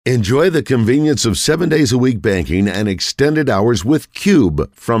Enjoy the convenience of 7 days a week banking and extended hours with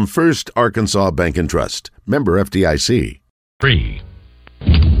Cube from First Arkansas Bank and Trust. Member FDIC. 3.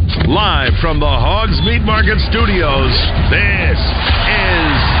 Live from the Hogs Meat Market Studios, this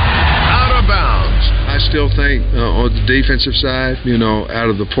is Out of Bounds. I still think on the defensive side, out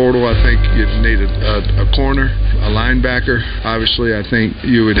of the portal, I think you'd need a corner, a linebacker. Obviously, I think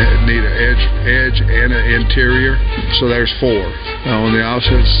you would need an edge and an interior. So there's 4. On the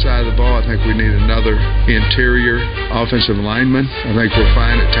offensive side of the ball, I think we need another interior offensive lineman. I think we're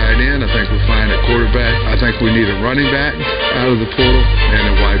fine at tight end. I think we're fine at quarterback. I think we need a running back out of the portal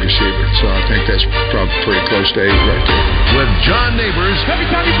and a wide receiver. So I think that's probably pretty close to 8 right there. With John Neighbors.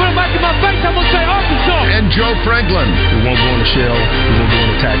 Every time you put a mic in my face, I'm going to say Arkansas. And Joe Franklin. We won't go in the shell. We won't go in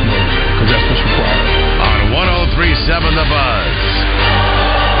attack mode because that's what's required. On 103.7 The Buzz.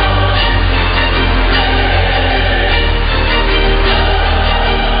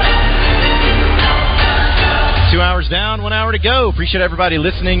 2 hours down, 1 hour to go. Appreciate everybody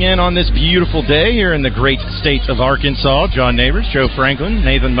listening in on this beautiful day here in the great state of Arkansas. John Neighbors, Joe Franklin,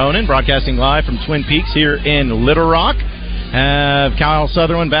 Nathan Monin, broadcasting live from Twin Peaks here in Little Rock. Have Kyle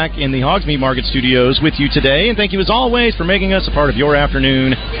Sutherland back in the Hogs Meat Market Studios with you today. And thank you, as always, for making us a part of your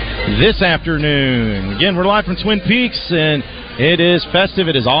afternoon this afternoon. Again, we're live from Twin Peaks, and it is festive.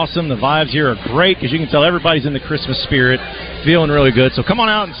 It is awesome. The vibes here are great because you can tell everybody's in the Christmas spirit, feeling really good. So come on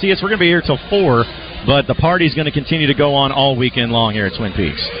out and see us. We're going to be here till 4. But the party's going to continue to go on all weekend long here at Twin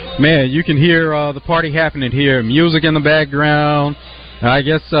Peaks. Man, you can hear the party happening here. Music in the background. I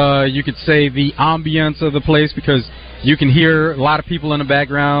guess you could say the ambience of the place because you can hear a lot of people in the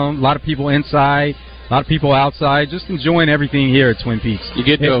background, a lot of people inside, a lot of people outside, just enjoying everything here at Twin Peaks. You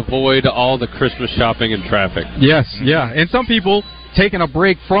get to avoid all the Christmas shopping and traffic. Yes, yeah. And some people taking a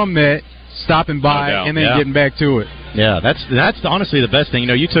break from that, stopping by, and then getting back to it. Yeah, that's honestly the best thing.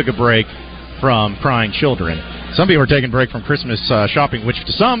 You took a break from crying children. Some people are taking a break from Christmas shopping, which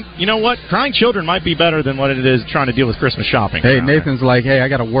to some, you know what? Crying children might be better than what it is trying to deal with Christmas shopping. Hey, Nathan's like, hey, I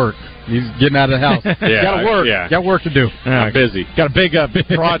got to work. He's getting out of the house. Got to work. Yeah. Got work to do. I'm busy. Got a big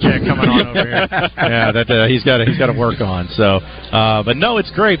project coming on over here. Yeah, that he's got to work on. So, but no,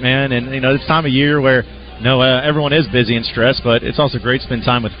 it's great, man. And it's time of year where everyone is busy and stressed, but it's also great to spend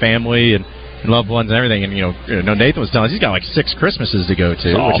time with family and loved ones and everything. And Nathan was telling us he's got like 6 Christmases to go to,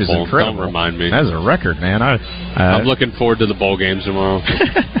 which is incredible. Don't remind me. That's a record, man. I'm looking forward to the bowl games tomorrow.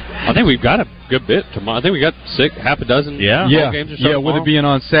 I think we've got a good bit tomorrow. I think we got half a dozen bowl games or so. Yeah, with it being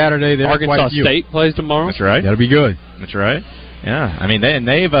on Saturday, there Arkansas State plays tomorrow. That's right. That'll be good. That's right. Yeah, I mean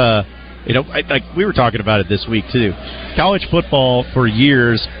they've like we were talking about it this week too. College football for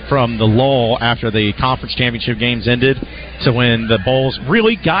years, from the lull after the conference championship games ended to when the bowls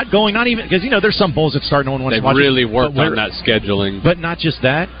really got going. Not even because there's some bowls that start no one wants to watch. They really worked on that scheduling, but not just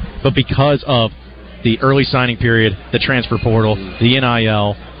that, but because of the early signing period, the transfer portal, the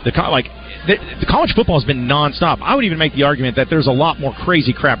NIL, the college football has been nonstop. I would even make the argument that there's a lot more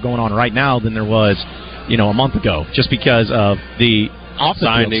crazy crap going on right now than there was, a month ago, just because of the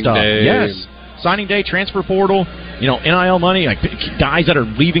signing day. Yes. Signing day, transfer portal, NIL money, like guys that are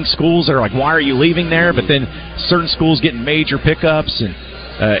leaving schools that are like, why are you leaving there? But then certain schools getting major pickups, and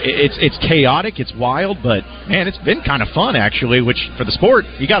it's chaotic, it's wild, but man, it's been kind of fun actually, which for the sport,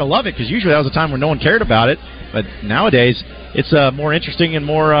 you got to love it because usually that was a time when no one cared about it. But nowadays, it's more interesting and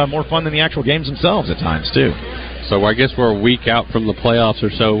more fun than the actual games themselves at times too. So I guess we're a week out from the playoffs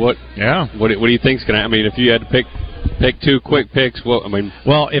or so. What do you think's going to? I mean, if you had to pick 2 quick picks, well,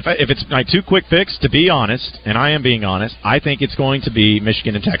 if it's my 2 quick picks, to be honest, and I am being honest, I think it's going to be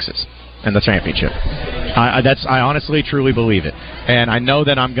Michigan and Texas and the championship. I honestly, truly believe it, and I know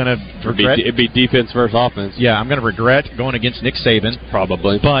that I'm going to regret. It'd be defense versus offense. Yeah, I'm going to regret going against Nick Saban,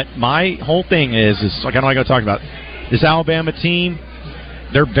 probably. But my whole thing is like I know I got to talk about this Alabama team.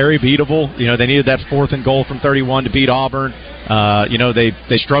 They're very beatable. They needed that 4th and goal from 31 to beat Auburn.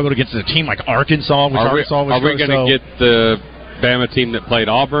 They struggled against a team like Arkansas, which Arkansas was. Are we going to get the Bama team that played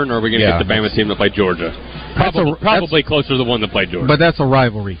Auburn, or are we going to get the Bama team that played Georgia? Probably closer to the one that played Georgia. But that's a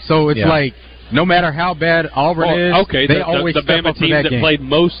rivalry. So it's like, no matter how bad Auburn is, they always the step Bama up team for that that game. played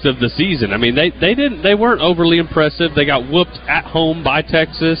most of the season. I mean, they weren't overly impressive. They got whooped at home by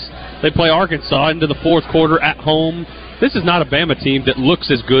Texas. They play Arkansas into the 4th quarter at home. This is not a Bama team that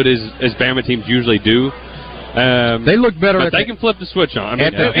looks as good as Bama teams usually do. They look better. But they can flip the switch on.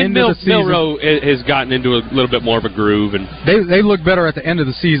 At the end of the season, Milroe has gotten into a little bit more of a groove, and they look better at the end of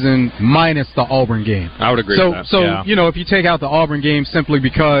the season, minus the Auburn game. I would agree with that. So if you take out the Auburn game simply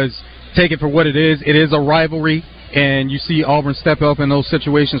because, take it for what it is a rivalry. and you see Auburn step up in those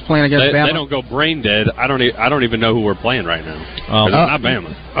situations playing against Bama. They don't go brain dead. I don't even know who we're playing right now. It's not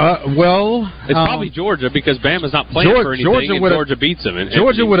Bama. It's probably Georgia because Bama's not playing for anything, and Georgia beats them.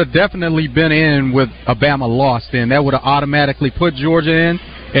 Georgia would have definitely been in with a Bama loss. Then that would have automatically put Georgia in,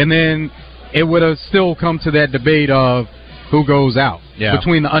 and then it would have still come to that debate of who goes out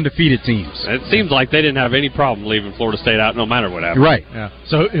between the undefeated teams. It seems like they didn't have any problem leaving Florida State out, no matter what happened. Right. Yeah.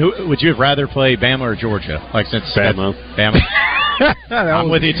 So, who would you have rather play, Bama or Georgia? Bama. I'm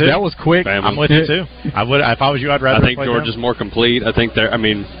with you too. That was quick. Bama. I'm with you too. I would, if I was you, I'd rather. I think play Georgia's Bama. more complete. I think they're. I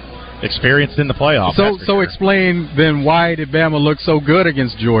mean, experienced in the playoffs. So explain then why did Bama look so good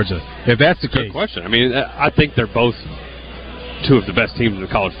against Georgia? If that's the case. Good question. I mean, I think they're both two of the best teams in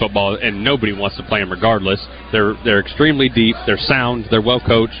college football, and nobody wants to play them regardless. They're extremely deep. They're sound. They're well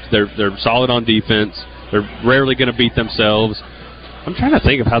coached. They're solid on defense. They're rarely going to beat themselves. I'm trying to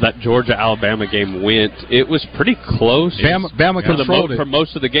think of how that Georgia-Alabama game went. It was pretty close. Bama controlled it for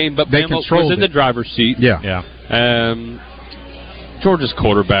most of the game, but they Bama was in the driver's seat. Yeah. Georgia's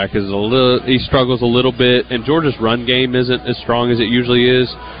quarterback is he struggles a little bit, and Georgia's run game isn't as strong as it usually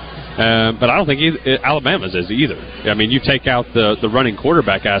is. But I don't think Alabama's is either. I mean, you take out the running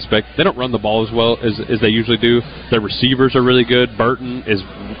quarterback aspect, they don't run the ball as well as they usually do. Their receivers are really good. Burton is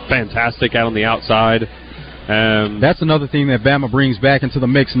fantastic out on the outside. That's another thing that Bama brings back into the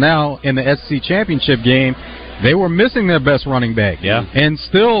mix now in the SEC championship game. They were missing their best running back. Yeah. And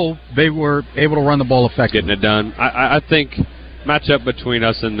still, they were able to run the ball effectively. Getting it done. I think matchup between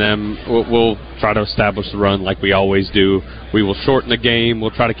us and them, we'll try to establish the run like we always do. We will shorten the game.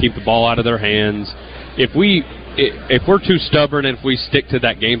 We'll try to keep the ball out of their hands. If we're too stubborn and if we stick to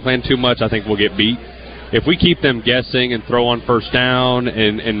that game plan too much, I think we'll get beat. If we keep them guessing and throw on first down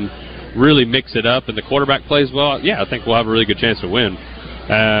and really mix it up and the quarterback plays well, I think we'll have a really good chance to win.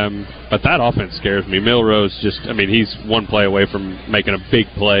 But that offense scares me. Milrose he's one play away from making a big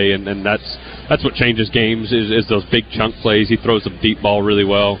play, and that's what changes games is those big chunk plays. He throws the deep ball really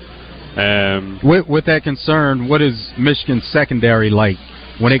well. With that concern, what is Michigan's secondary like?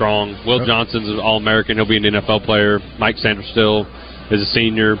 Strong. Will Johnson's an All-American. He'll be an NFL player. Mike Sanderstill is a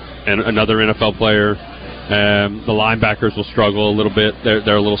senior and another NFL player. The linebackers will struggle a little bit.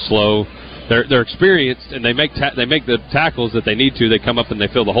 They're a little slow. They're experienced, and they make the tackles that they need to. They come up and they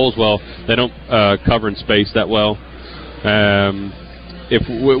fill the holes well. They don't cover in space that well. If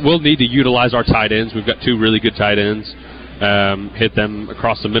we'll need to utilize our tight ends. We've got two really good tight ends. Hit them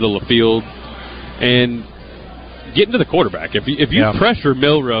across the middle of the field and get into the quarterback. If you pressure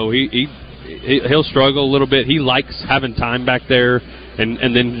Milroe, he'll struggle a little bit. He likes having time back there. And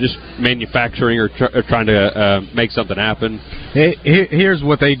then just manufacturing or trying to make something happen. Here's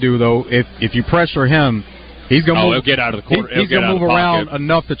what they do, though. If you pressure him, he's going to he'll get out of the corner. He's going to move around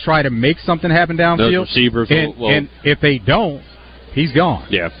enough to try to make something happen downfield. Those receivers and if they don't, he's gone.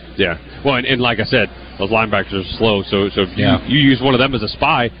 Yeah. Well, and like I said, those linebackers are slow. So if you use one of them as a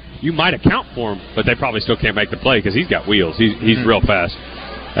spy, you might account for him, but they probably still can't make the play because he's got wheels. He's real fast.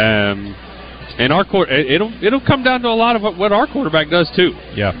 And our it'll come down to a lot of what our quarterback does too.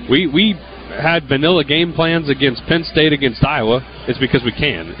 Yeah, we had vanilla game plans against Penn State, against Iowa. It's because we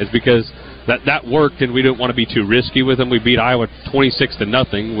can. It's because that worked, and we didn't want to be too risky with them. We beat Iowa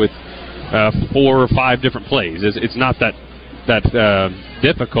 26-0 with 4 or 5 different plays. It's not that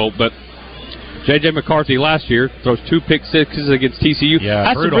difficult, but J.J. McCarthy last year throws 2 pick sixes against TCU. Yeah,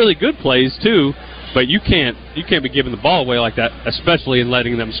 that's some really good plays too. But you can't be giving the ball away like that, especially in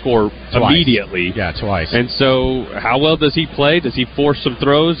letting them score immediately. Yeah, twice. And so, how well does he play? Does he force some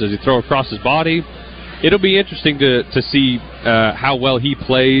throws? Does he throw across his body? It'll be interesting to see how well he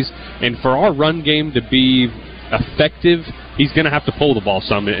plays. And for our run game to be effective, he's going to have to pull the ball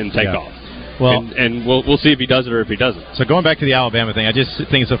some and take off. Well, and we'll see if he does it or if he doesn't. So going back to the Alabama thing, I just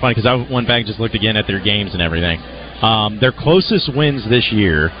think it's so funny because I went back and just looked again at their games and everything. Their closest wins this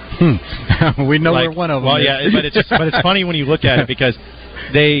year. We know we're one of them. Well, yeah, but it's funny when you look at it because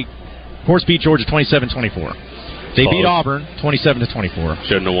they, of course, beat Georgia 27-24. They beat Auburn 27-24.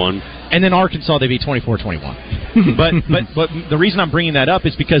 Shouldn't have won. And then Arkansas they beat 24-21. but the reason I'm bringing that up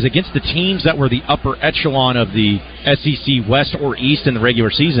is because against the teams that were the upper echelon of the SEC West or East in the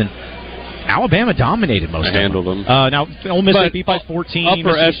regular season, Alabama dominated most of them. Handled them. Now, Ole Miss they beat by 14.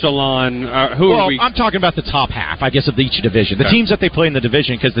 Upper echelon, who are we? I'm talking about the top half, I guess, of each division. The teams that they play in the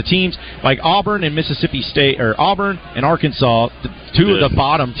division, because the teams like Auburn and Mississippi State, or Auburn and Arkansas, two of the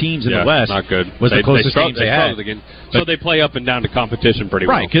bottom teams in the West, not good. Was the closest games they had. So they play up and down to competition pretty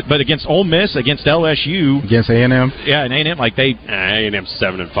well. Right, but against Ole Miss, against LSU, against A&M, and A&M, like they A&M's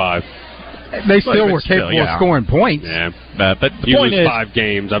 7-5. They still were capable of scoring points. Yeah, but the you point lose is 5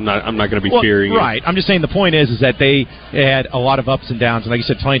 games. I'm not going to be cheering. Right. I'm just saying the point is that they had a lot of ups and downs, and like you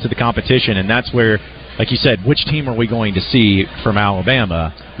said, playing to the competition, and that's where, like you said, which team are we going to see from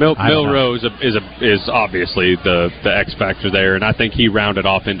Alabama? Milroe is obviously the X factor there, and I think he rounded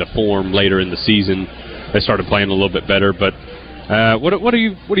off into form later in the season. They started playing a little bit better, but what do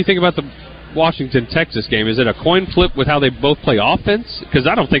you think about the Washington-Texas game? Is it a coin flip with how they both play offense? Because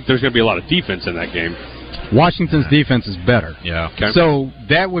I don't think there's going to be a lot of defense in that game. Washington's defense is better. Yeah. Okay. So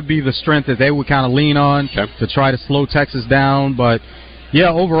that would be the strength that they would kind of lean on to try to slow Texas down. But, yeah,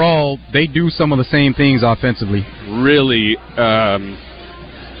 overall, they do some of the same things offensively. Really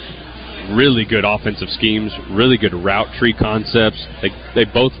good offensive schemes, really good route tree concepts. They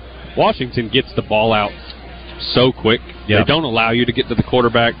both – Washington gets the ball out so quick. Yeah. They don't allow you to get to the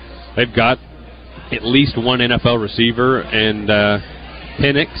quarterback. They've got at least one NFL receiver, and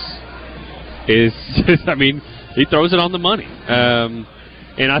Penix is, I mean, he throws it on the money.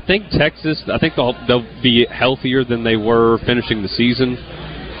 And I think Texas, they'll be healthier than they were finishing the season.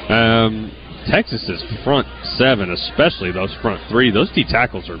 Texas's front 7, especially those front 3, those D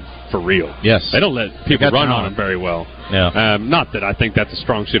tackles are for real. Yes. They don't let people run on them very well. Yeah. Not that I think that's a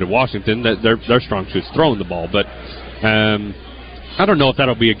strong suit of Washington. That their strong suit's throwing the ball, but I don't know if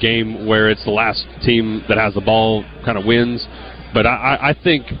that'll be a game where it's the last team that has the ball kind of wins, but I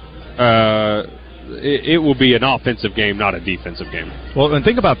think it will be an offensive game, not a defensive game. Well, and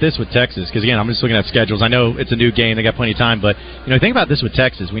think about this with Texas, because, again, I'm just looking at schedules. I know it's a new game. They got plenty of time, but, think about this with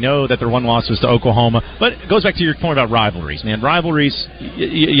Texas. We know that their one loss was to Oklahoma, but it goes back to your point about rivalries, man. Rivalries,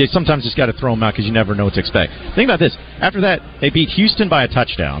 you sometimes just got to throw them out because you never know what to expect. Think about this. After that, they beat Houston by a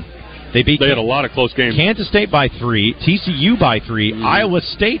touchdown. They had a lot of close games. Kansas State by 3, TCU by 3, Iowa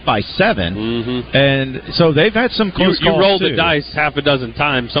State by 7, and so they've had some close calls. You roll too. the dice half a dozen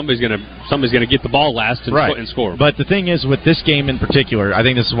times. Somebody's gonna get the ball last and score. But the thing is, with this game in particular, I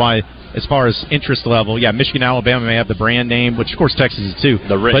think this is why, as far as interest level, Michigan, Alabama may have the brand name, which of course Texas is too.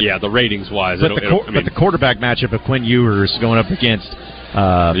 The ratings wise, but the quarterback matchup of Quinn Ewers going up against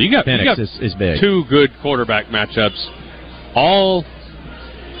Penix is big. 2 good quarterback matchups. All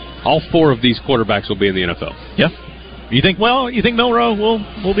 4 of these quarterbacks will be in the NFL. Yeah. You think Milroe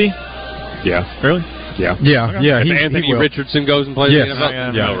will be? Yeah. Really? Yeah. Yeah. Okay. Yeah. If Anthony Richardson goes and plays in the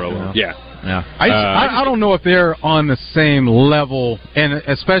NFL, Milroe will. Yeah. I don't know if they're on the same level, and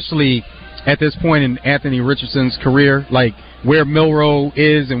especially at this point in Anthony Richardson's career, like where Milroe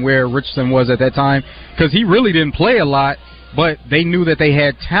is and where Richardson was at that time, because he really didn't play a lot, but they knew that they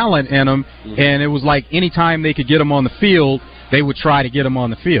had talent in him, and it was like any time they could get him on the field, they would try to get him on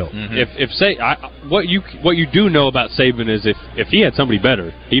the field. Mm-hmm. What you do know about Saban is if he had somebody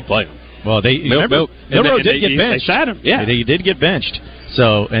better, he'd play him. Well, Milroe did get benched. They sat him. Yeah, he did get benched.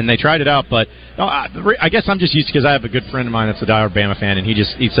 So, and they tried it out, but I guess I'm just used to, because I have a good friend of mine that's a diehard Bama fan, and he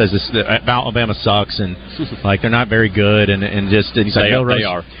says this Alabama sucks and like they're not very good, and he's like they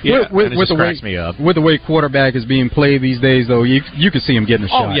are. Yeah, with the cracks me up. With the way quarterback is being played these days, though, you can see him getting a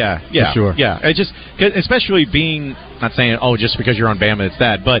shot. Oh yeah, for sure. Yeah, it just especially being, not saying just because you're on Bama it's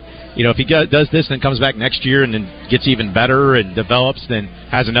that, but if he does this and then comes back next year and then gets even better and develops, then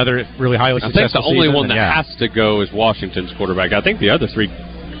has another really highly successful season. I think the only one that has to go is Washington's quarterback. I think the other 3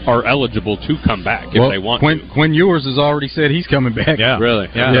 are eligible to come back if they want to. Quinn Ewers has already said he's coming back. Yeah, really.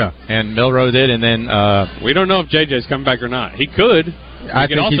 Yeah. And Milroe did, and then we don't know if JJ's coming back or not. He could. He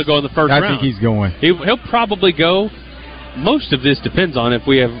could also go in the first round. I think he's going. He'll probably go. Most of this depends on if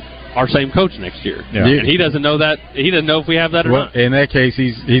we have our same coach next year. Yeah. And he doesn't know that. He doesn't know if we have that or not. In that case,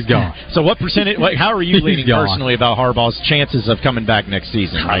 he's gone. So what percentage? How are you leaning personally about Harbaugh's chances of coming back next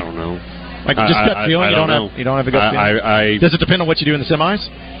season? I don't know. Like just gut feeling. You don't have a gut feeling. Does it depend on what you do in the semis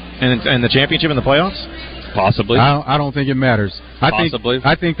and the championship and the playoffs? Possibly. I don't think it matters. Possibly.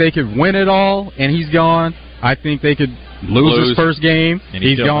 I think they could win it all, and he's gone. I think they could lose his first game, and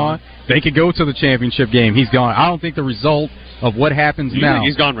he's gone. They could go to the championship game. He's gone. I don't think the result of what happens now. Think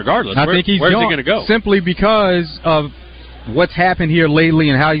he's gone regardless. I think he's where's gone he going to go? Simply because of what's happened here lately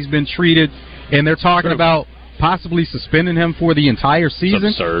and how he's been treated, and they're talking about possibly suspending him for the entire season.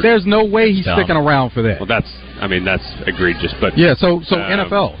 It's absurd. There's no way he's sticking around for that. Well, that's egregious. But yeah, so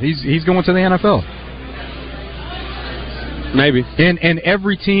NFL. He's going to the NFL. Maybe. And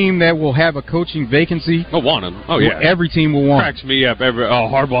every team that will have a coaching vacancy will want him. Oh yeah, every team will want. Cracks me up.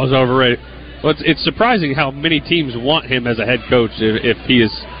 Harbaugh's overrated. Well, it's surprising how many teams want him as a head coach if he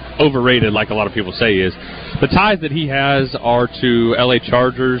is overrated, like a lot of people say he is. The ties that he has are to L.A.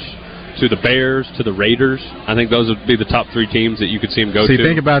 Chargers, to the Bears, to the Raiders. I think those would be the top 3 teams that you could see him go to. See,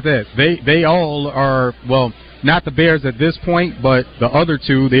 think about that. They all are, well, not the Bears at this point, but the other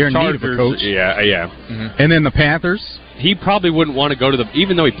two, they're in need of a coach. Yeah. Mm-hmm. And then the Panthers. He probably wouldn't want to go to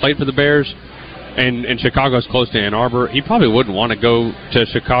even though he played for the Bears, and Chicago's close to Ann Arbor, he probably wouldn't want to go to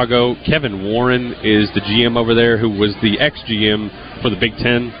Chicago. Kevin Warren is the GM over there, who was the ex-GM for the Big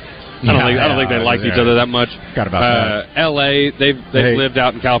Ten. I don't think they like each other that much. Got about that. L.A., they've lived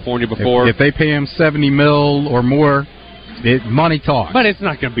out in California before. If they pay him $70 million or more, money talks. But it's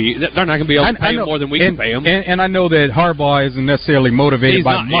not going to be. They're not going to be able to pay him more than we can pay him. And I know that Harbaugh isn't necessarily motivated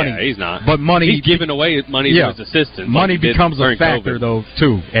by money. Yeah, he's not. But money. He's giving away money to his assistants. Money becomes a factor, though,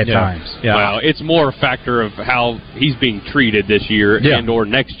 too, at times. Yeah. Well, it's more a factor of how he's being treated this year and or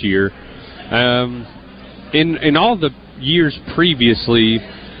next year. In all the years previously.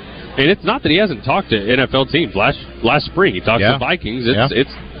 And it's not that he hasn't talked to NFL teams. Last spring, he talked to the Vikings.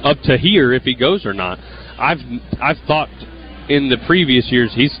 It's up to here if he goes or not. I've thought in the previous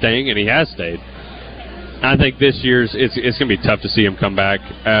years he's staying, and he has stayed. I think this year's it's going to be tough to see him come back.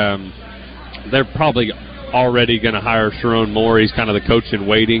 They're probably already going to hire Sharon Moore. He's kind of the coach in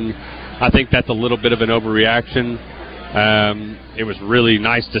waiting. I think that's a little bit of an overreaction. It was really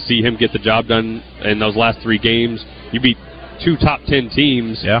nice to see him get the job done in those last 3 games. You beat 2 top 10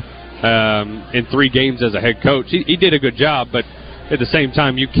 teams. In 3 games as a head coach. He did a good job, but at the same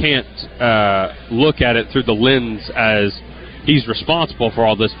time, you can't look at it through the lens as he's responsible for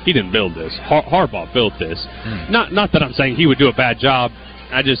all this. He didn't build this. Harbaugh built this. Not that I'm saying he would do a bad job.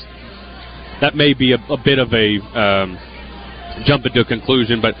 That may be a bit of a jump into a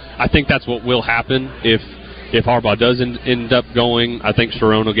conclusion, but I think that's what will happen if Harbaugh does end up going. I think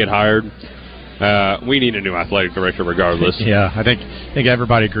Sharon will get hired. We need a new athletic director regardless. Yeah, I think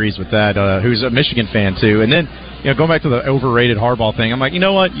everybody agrees with that, who's a Michigan fan, too. And then, going back to the overrated Harbaugh thing, I'm like, you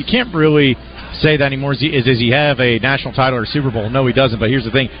know what? You can't really say that anymore. Does he have a national title or Super Bowl? No, he doesn't. But here's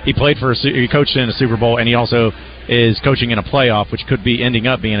the thing. He coached in a Super Bowl, and he also is coaching in a playoff, which could be ending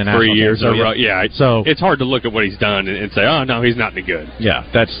up being a national 3 years. So, so it's hard to look at what he's done and say, oh, no, he's not any good. Yeah,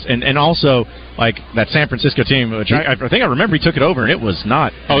 and also, like, that San Francisco team, which I think I remember he took it over, and it was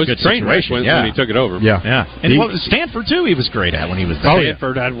not a good situation. When he took it over. Yeah. And Stanford, too, he was great at when he was there.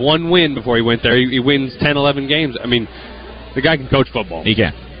 Stanford had 1 win before he went there. He wins 10, 11 games. I mean, the guy can coach football. He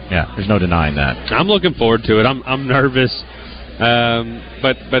can. Yeah, there's no denying that. I'm looking forward to it. I'm nervous,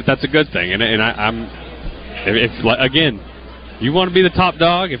 but that's a good thing. And again, you want to be the top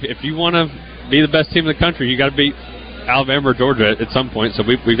dog. If you want to be the best team in the country, you got to beat Alabama or Georgia at some point. So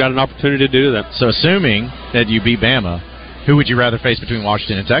we've got an opportunity to do that. So assuming that you beat Bama, who would you rather face between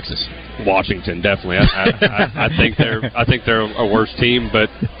Washington and Texas? Washington, definitely. I think they're a worse team, but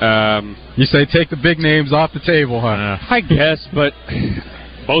you say take the big names off the table, huh? I guess, but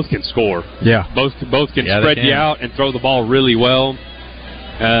both can score. Yeah, both can spread you out and throw the ball really well.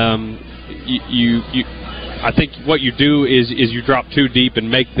 I think what you do is you drop too deep and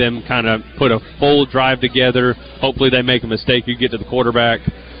make them kind of put a full drive together. Hopefully they make a mistake. You get to the quarterback.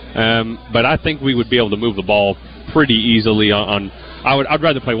 But I think we would be able to move the ball pretty easily I'd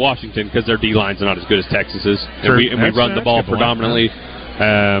rather play Washington because their D-line's not as good as Texas's. And we run the ball predominantly.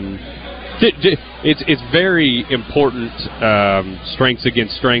 It's very important strengths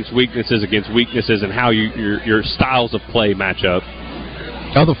against strengths, weaknesses against weaknesses, and how your styles of play match up.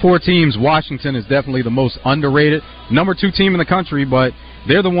 Of the 4 teams, Washington is definitely the most underrated. Number 2 team in the country, but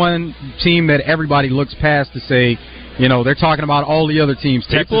they're the one team that everybody looks past to say, they're talking about all the other teams.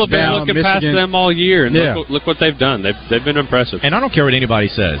 People have been looking Michigan. Past them all year, and look what they've done. They've been impressive. And I don't care what anybody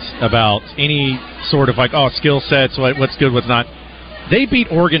says about any sort of skill sets, what's good, what's not. They beat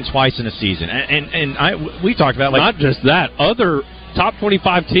Oregon twice in a season, and we talked about not just that, other top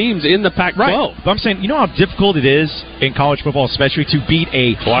 25 teams in the Pac-12. Right. But I'm saying, how difficult it is in college football, especially to beat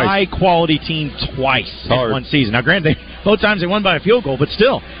a high-quality team twice in one season. Now, granted, both times they won by a field goal, but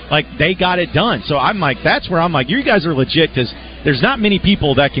still, they got it done. So that's where I'm like, you guys are legit, because there's not many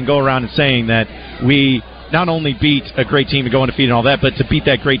people that can go around and saying that we not only beat a great team and go undefeated and all that, but to beat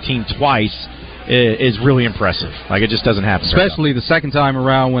that great team twice is really impressive. It just doesn't happen. Especially the second time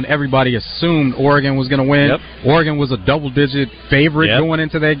around when everybody assumed Oregon was going to win. Yep. Oregon was a double-digit favorite going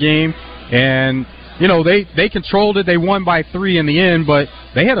into that game. And, they controlled it. They won by 3 in the end, but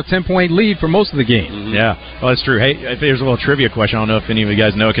they had a 10-point lead for most of the game. Mm-hmm. Yeah, well, that's true. Hey, there's a little trivia question. I don't know if any of you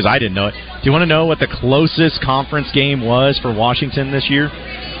guys know it because I didn't know it. Do you want to know what the closest conference game was for Washington this year?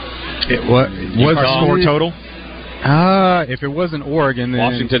 What score total? If it wasn't Oregon, then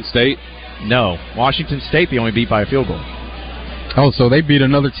Washington State? No, Washington State they only beat by a field goal. Oh, so they beat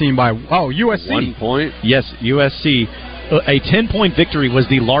another team by USC. 1 point? Yes, USC. A 10-point victory was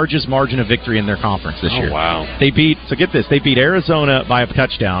the largest margin of victory in their conference this year. Wow. They beat Arizona by a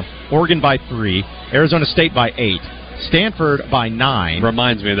touchdown, Oregon by 3, Arizona State by 8. Stanford by 9.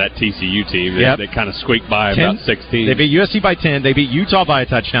 Reminds me of that TCU team Yep. that kind of squeaked by about 16. They beat USC by 10. They beat Utah by a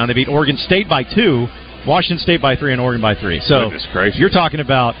touchdown. They beat Oregon State by 2. Washington State by 3 and Oregon by 3. So Goodness gracious. you're talking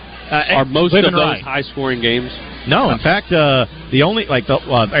about are most of those right. high-scoring games? No, in fact, the only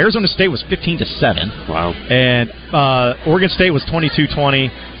Arizona State was 15-7. Wow. And Oregon State was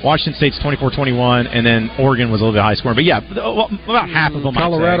 22-20. Washington State's 24-21, and then Oregon was a little bit high scoring. But yeah, about half of them.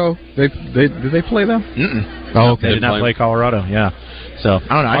 Colorado, did they play them? Mm-mm. Oh, okay. They did not play Colorado. Yeah. So I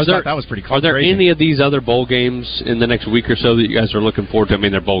don't know. I just thought that was pretty cool. Are there any of these other bowl games in the next week or so that you guys are looking forward to? I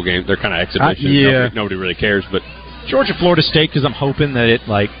mean, they're bowl games. They're kind of exhibitions. Yeah. Nobody really cares, but Georgia, Florida State, because I'm hoping that it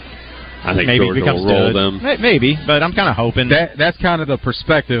I think maybe Georgia becomes will roll good. them. Maybe, but I'm kind of hoping That's kind of the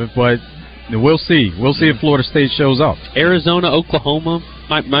perspective, but we'll see. We'll see if Florida State shows up. Arizona, Oklahoma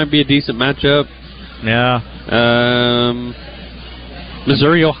might be a decent matchup. Yeah.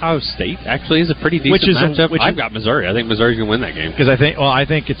 Missouri, Ohio State actually is a pretty decent matchup. I've got Missouri. I think Missouri's going to win that game. Because I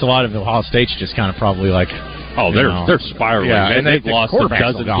think it's a lot of Ohio State's just kind of probably like. Oh, they're spiraling. Yeah, and they've lost a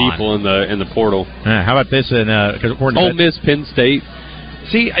dozen people in the portal. Yeah, how about this? Because Ole Miss, Penn State.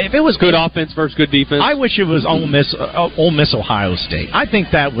 See, if it was good offense versus good defense, I wish it was Ole Miss, Ohio State. I think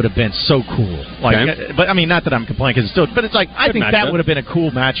that would have been so cool. But I mean, not that I'm complaining because it's still. But it's like I think that would have been a cool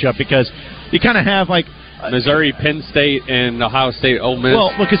matchup because you kind of have like Missouri, Penn State, and Ohio State, Ole Miss.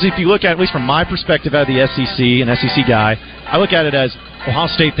 Well, because if you look at least from my perspective, as the SEC, an SEC guy, I look at it as Ohio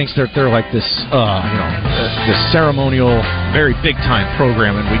State thinks they're like this, this ceremonial, very big time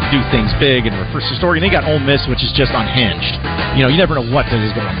program, and we do things big and we're first historic. And they got Ole Miss, which is just unhinged. You never know what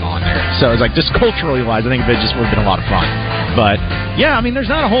is going on there. So it's like just culturally wise, I think it just would have been a lot of fun. But yeah, I mean, there's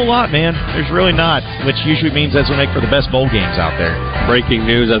not a whole lot, man. There's really not, which usually means that's what make for the best bowl games out there. Breaking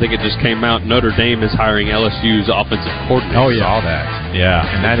news! I think it just came out. Notre Dame is hiring LSU's offensive coordinator. Oh yeah, all that. Yeah,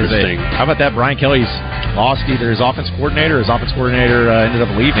 and that is how about that? Brian Kelly's lost either his offensive coordinator or his offensive coordinator ended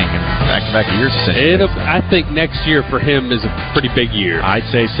up leaving in back-to-back years. I think next year for him is a pretty big year. I'd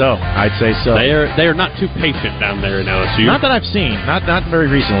say so. They are not too patient down there in LSU. Not that I've seen. Not very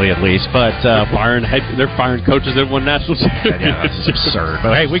recently, at least. But they're firing coaches that won national championships. Yeah, that's absurd.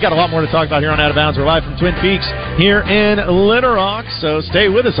 But hey, we got a lot more to talk about here on Out of Bounds. We're live from Twin Peaks here in Little Rock. So stay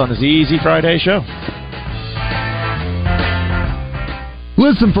with us on this Easy Friday show.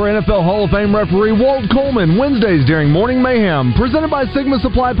 Listen for NFL Hall of Fame referee Walt Coleman Wednesdays during Morning Mayhem, presented by Sigma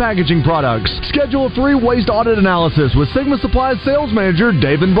Supply Packaging Products. Schedule a free waste audit analysis with Sigma Supply's sales manager,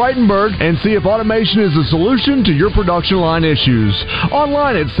 David Breitenberg, and see if automation is a solution to your production line issues.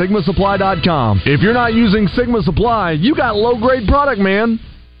 Online at SigmaSupply.com. If you're not using Sigma Supply, you got low-grade product, man.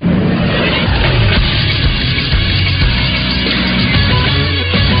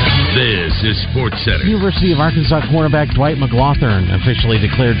 This is SportsCenter. University of Arkansas cornerback Dwight McLaughlin officially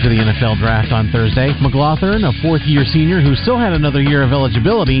declared for the NFL Draft on Thursday. McLaughlin, a fourth-year senior who still had another year of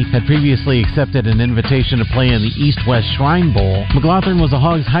eligibility, had previously accepted an invitation to play in the East-West Shrine Bowl. McLaughlin was the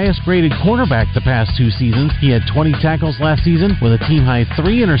Hogs' highest-graded cornerback the past 2 seasons. He had 20 tackles last season with a team-high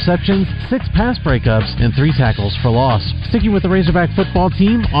 3 interceptions, 6 pass breakups, and 3 tackles for loss. Sticking with the Razorback football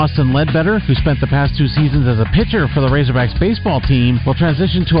team, Austin Ledbetter, who spent the past 2 seasons as a pitcher for the Razorbacks baseball team, will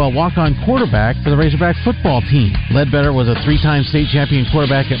transition to a walk-on quarterback for the Razorback football team. Ledbetter was a 3-time state champion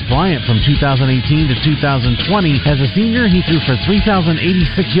quarterback at Bryant from 2018 to 2020. As a senior, he threw for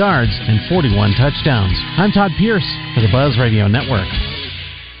 3,086 yards and 41 touchdowns. I'm Todd Pierce for the Buzz Radio Network.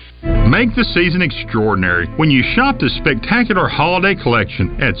 Make the season extraordinary when you shop the spectacular holiday collection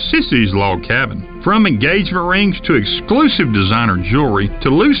at Sissy's Log Cabin. From engagement rings to exclusive designer jewelry to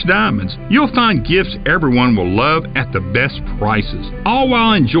loose diamonds, you'll find gifts everyone will love at the best prices, all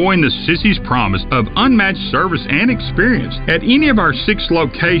while enjoying the Sissy's promise of unmatched service and experience at any of our 6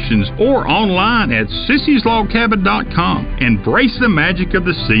 locations or online at sissyslogcabin.com. Embrace the magic of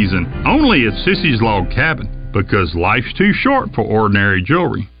the season only at Sissy's Log Cabin, because life's too short for ordinary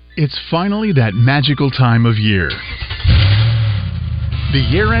jewelry. It's finally that magical time of year. The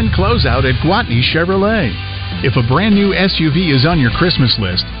year-end closeout at Gwatney Chevrolet. If a brand new SUV is on your Christmas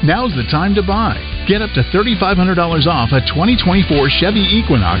list, now's the time to buy. Get up to $3,500 off a 2024 Chevy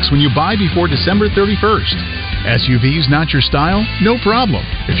Equinox when you buy before December 31st. SUVs not your style? No problem.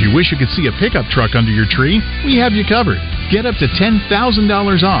 If you wish you could see a pickup truck under your tree, we have you covered. Get up to $10,000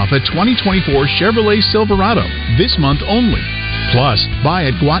 off a 2024 Chevrolet Silverado this month only. Plus, buy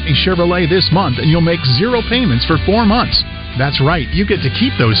at Gwatney Chevrolet this month and you'll make 0 payments for 4 months. That's right, you get to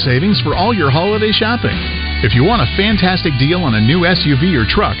keep those savings for all your holiday shopping. If you want a fantastic deal on a new SUV or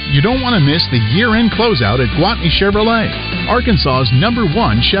truck, you don't want to miss the year-end closeout at Gwatney Chevrolet, Arkansas's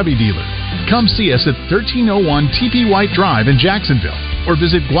 #1 Chevy dealer. Come see us at 1301 TP White Drive in Jacksonville. or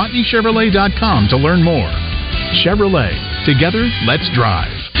visit GuatneyChevrolet.com to learn more. Chevrolet. Together, let's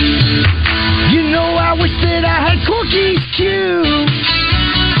drive. You know, I wish that I had Corky's Q.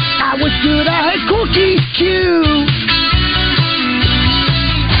 I wish that I had Corky's Q.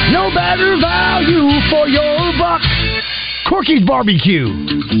 No better value for your buck. Corky's Barbecue.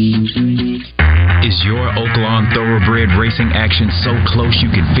 Is your Oaklawn Thoroughbred racing action so close you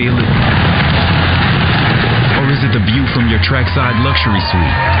can feel it? Or is it the view from your trackside luxury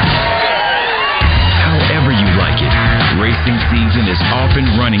suite? However you like it, racing season is off and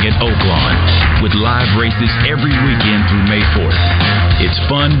running at Oaklawn with live races every weekend through May 4th. It's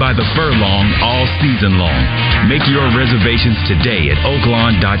fun by the furlong all season long. Make your reservations today at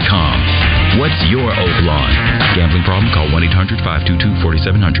Oaklawn.com. What's your Oaklawn? Gambling problem? Call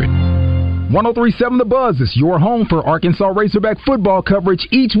 1-800-522-4700. 103.7 The Buzz is your home for Arkansas Razorback football coverage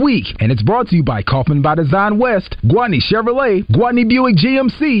each week, and it's brought to you by Kaufman by Design West, Gwatney Chevrolet, Gwatney Buick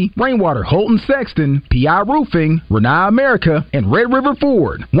GMC, Rainwater Holton Sexton, PI Roofing, Renai America, and Red River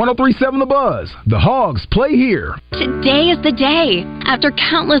Ford. 103.7 The Buzz. The Hogs play here. Today is the day. After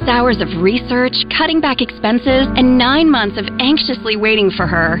countless hours of research, cutting back expenses, and 9 months of anxiously waiting for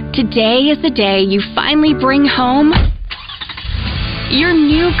her, today is the day you finally bring home your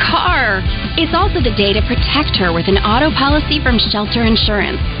new car. It's also the day to protect her with an auto policy from Shelter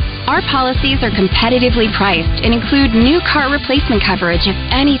Insurance. Our policies are competitively priced and include new car replacement coverage if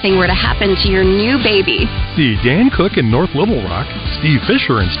anything were to happen to your new baby. See Dan Cook in North Little Rock, Steve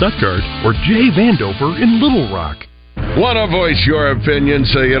Fisher in Stuttgart, or Jay Vandover in Little Rock. Want to voice your opinion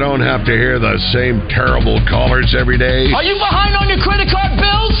so you don't have to hear the same terrible callers every day? Are you behind on your credit card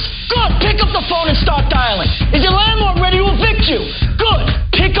bills? Good. Pick up the phone and start dialing. Is your landlord ready to evict you? Good.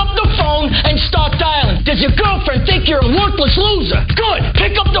 Pick up the phone and start dialing. Does your girlfriend think you're a worthless loser? Good.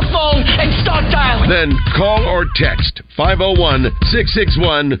 Pick up the phone and start dialing. Then call or text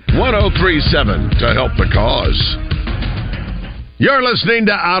 501-661-1037 to help the cause. You're listening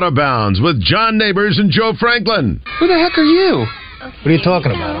to Out of Bounds with John Neighbors and Joe Franklin. Who the heck are you? What are you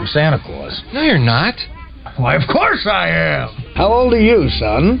talking about? I'm Santa Claus. No, you're not. Why, of course I am. How old are you,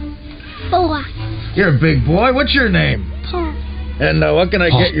 son? 4. You're a big boy. What's your name? Paul. And what can I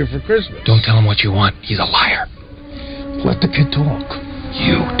get you for Christmas? Don't tell him what you want. He's a liar. Let the kid talk.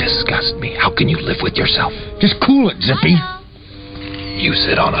 You disgust me. How can you live with yourself? Just cool it, Zippy. You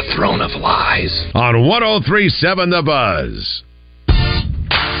sit on a throne of lies. On 103.7 The Buzz.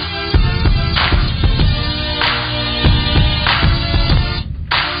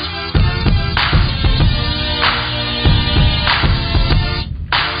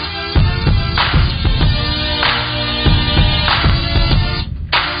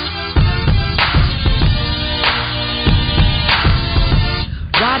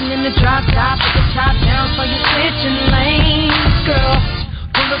 Drop top with the top down, so you're switching lanes, girl.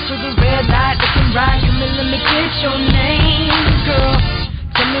 Pull up to the red light, looking right, come in, let me get your name, girl.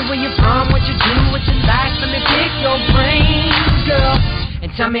 Tell me where you're from, what you do, what you like, let me pick your brain, girl.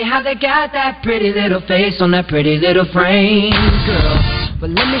 And tell me how they got that pretty little face on that pretty little frame, girl.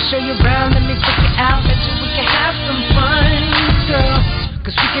 But let me show you around, let me take you out, bet you we can have some fun, girl.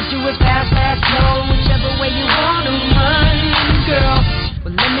 Cause we can do it fast, slow, whichever way you wanna run, girl.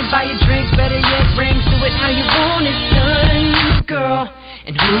 Well, let me buy you drinks, better yet, rings, do it how you want it done, girl.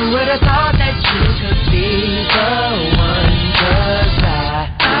 And who would have thought that you could be the one? 'Cause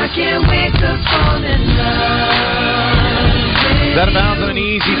I can't wait to fall in love. Out of Bounds on an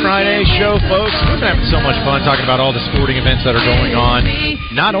easy Friday show, folks. We've been having so much fun talking about all the sporting events that are going on,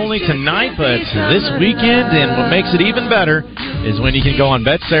 not only tonight, but this weekend. And what makes it even better is when you can go on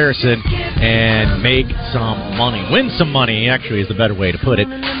Bet Saracen and make some money. Win some money, actually, is the better way to put it,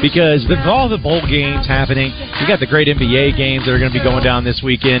 because with all the bowl games happening, you got the great NBA games that are going to be going down this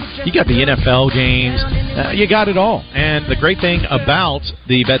weekend. You got the NFL games. You got it all. And the great thing about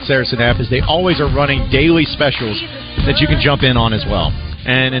the Bet Saracen app is they always are running daily specials that you can jump in on as well.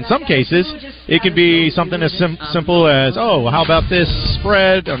 And in some cases, it can be something as simple as, oh, how about this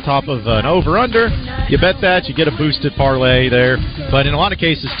spread on top of an over-under? You bet that, you get a boosted parlay there. But in a lot of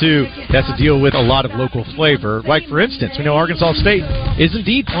cases, too, that's to deal with a lot of local flavor. Like, for instance, we know Arkansas State is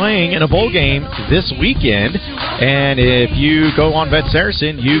indeed playing in a bowl game this weekend. And if you go on Bet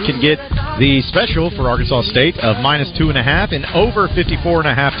Saracen, you can get the special for Arkansas State of -2.5 and over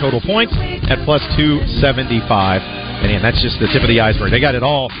 54.5 total points at +275. And again, that's just the tip of the iceberg. They got it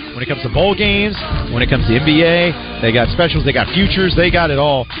all when it comes to bowl games, when it comes to NBA. They got specials, they got futures, they got it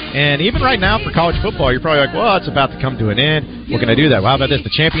all. And even right now for college football, you're probably like, well, it's about to come to an end. What can I do that? Well, how about this? The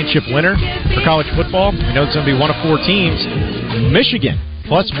championship winner for college football, we know it's going to be one of 4 teams. Michigan,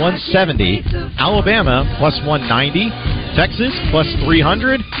 +170. Alabama, +190. Texas, plus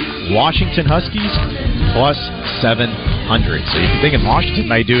 300. Washington Huskies, plus 700. So if you're thinking Washington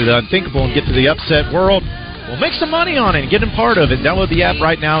may do the unthinkable and get to the upset world, well, make some money on it and get in part of it. Download the app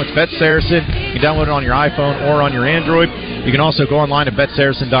right now. It's Bet Saracen. You can download it on your iPhone or on your Android. You can also go online at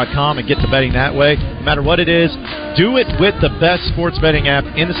BetSaracen.com and get to betting that way. No matter what it is, do it with the best sports betting app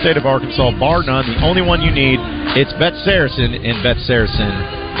in the state of Arkansas, bar none. The only one you need. It's Bet Saracen and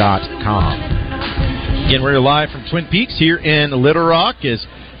BetSaracen.com. Again, we're live from Twin Peaks here in Little Rock. As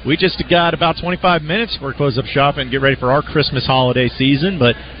we just got about 25 minutes before we close up shop and get ready for our Christmas holiday season.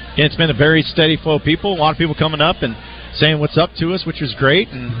 But again, it's been a very steady flow of people. A lot of people coming up and saying what's up to us, which is great.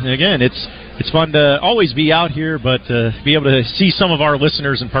 And again, it's fun to always be out here, but to be able to see some of our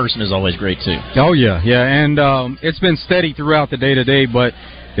listeners in person is always great too. Oh yeah, and it's been steady throughout the day today, but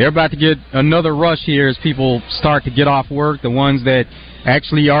they're about to get another rush here as people start to get off work. The ones that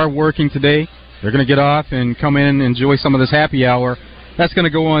actually are working today, they're going to get off and come in and enjoy some of this happy hour. That's going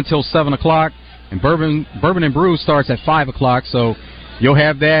to go on until 7 o'clock, and Bourbon and Brew starts at 5 o'clock, so you'll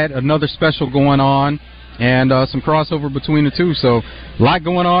have that, another special going on, and some crossover between the two. So a lot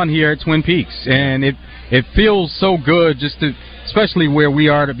going on here at Twin Peaks, and it feels so good just to, especially where we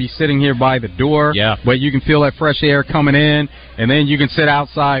are, to be sitting here by the door. Yeah. But you can feel that fresh air coming in, and then you can sit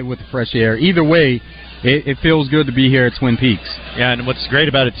outside with the fresh air. Either way, it feels good to be here at Twin Peaks. Yeah, and what's great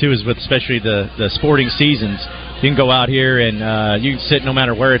about it, too, is with especially the sporting seasons, you can go out here and you can sit no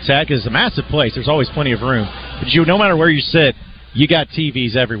matter where it's at, because it's a massive place. There's always plenty of room. But no matter where you sit, you got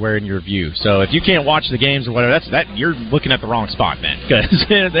TVs everywhere in your view. So if you can't watch the games or whatever, you're looking at the wrong spot, man. Because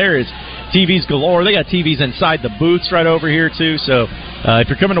there is TVs galore. They got TVs inside the booths right over here, too. So if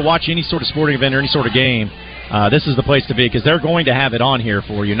you're coming to watch any sort of sporting event or any sort of game, this is the place to be, because they're going to have it on here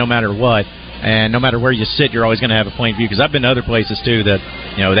for you no matter what. And no matter where you sit, you're always going to have a plain view. Because I've been to other places, too, that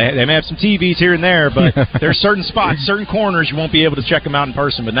they may have some TVs here and there, but there's certain spots, certain corners, you won't be able to check them out in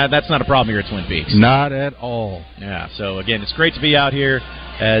person. But that's not a problem here at Twin Peaks. Not at all. Yeah, so, again, it's great to be out here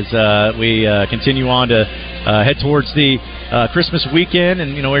as we continue on to head towards the Christmas weekend.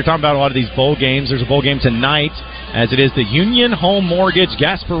 And, we were talking about a lot of these bowl games. There's a bowl game tonight, as it is the Union Home Mortgage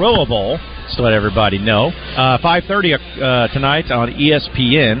Gasparilla Bowl, just to let everybody know. 5:30 tonight on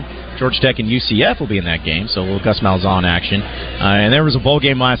ESPN. Georgia Tech and UCF will be in that game, so a little Gus Malzahn action. And there was a bowl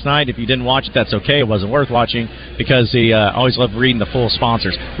game last night. If you didn't watch it, that's okay. It wasn't worth watching, because I always love reading the full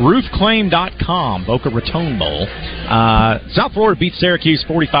sponsors. Roofclaim.com, Boca Raton Bowl. South Florida beat Syracuse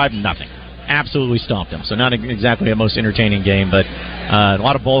 45-0. Absolutely stomped them. So not exactly a most entertaining game, but a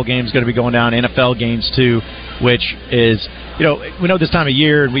lot of bowl games going to be going down. NFL games, too, which is... we know this time of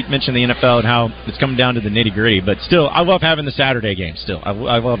year, and we mentioned the NFL and how it's coming down to the nitty-gritty, but still, I love having the Saturday games still. I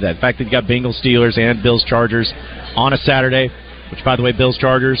love that. The fact that you got Bengals, Steelers, and Bills-Chargers on a Saturday, which, by the way,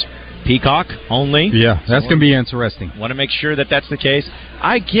 Bills-Chargers, Peacock only. Yeah, that's going to be interesting. Want to make sure that that's the case.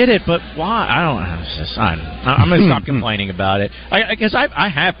 I get it, but why? I'm going to stop complaining about it. I guess I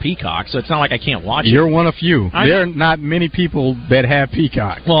have Peacock, so it's not like I can't watch it. You're one of few. There are not many people that have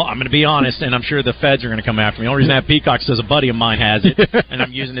Peacock. Well, I'm going to be honest, and I'm sure the feds are going to come after me. The only reason I have Peacock is because a buddy of mine has it, and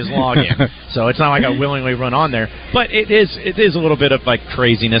I'm using his login. So it's not like I willingly run on there. But it is a little bit of,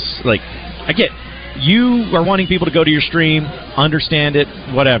 craziness. I get you are wanting people to go to your stream, understand it,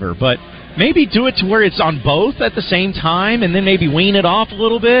 whatever, but maybe do it to where it's on both at the same time, and then maybe wean it off a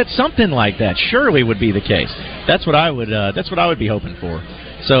little bit. Something like that surely would be the case. That's what I would be hoping for.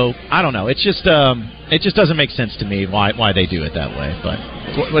 So I don't know. It's just it just doesn't make sense to me why they do it that way. But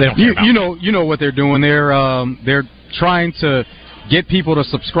they don't care about you know what they're doing. They're trying to get people to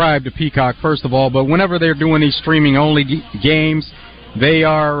subscribe to Peacock first of all, but whenever they're doing these streaming only games, they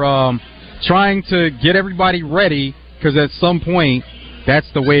are trying to get everybody ready, because at some point that's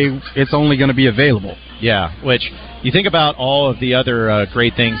the way it's only going to be available. Yeah, which you think about all of the other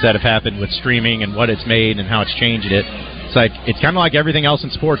great things that have happened with streaming and what it's made and how it's changed it. It's kind of like everything else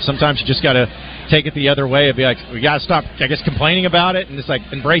in sports. Sometimes you just got to take it the other way and be like, we got to stop, I guess, complaining about it and just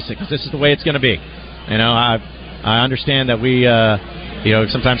embrace it, because this is the way it's going to be. I understand that we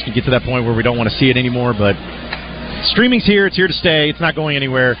sometimes can get to that point where we don't want to see it anymore, but streaming's here. It's here to stay. It's not going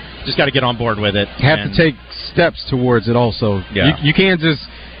anywhere. Just got to get on board with it. Have to take steps towards it also. Yeah. You can't just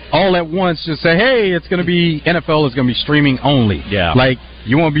all at once just say, hey, it's going to be NFL is going to be streaming only. Yeah.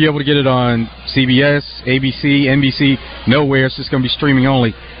 You won't be able to get it on CBS, ABC, NBC, nowhere. It's just going to be streaming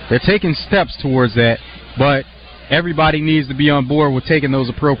only. They're taking steps towards that, but everybody needs to be on board with taking those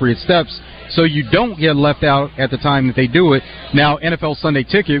appropriate steps so you don't get left out at the time that they do it. Now, NFL Sunday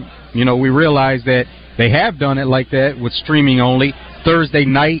Ticket, we realize that they have done it like that with streaming only. Thursday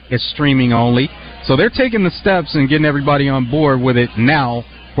night is streaming only. So they're taking the steps and getting everybody on board with it now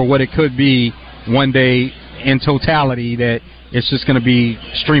for what it could be one day in totality that it's just going to be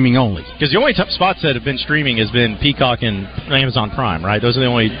streaming only. Because the only spots that have been streaming has been Peacock and Amazon Prime, right? Those are the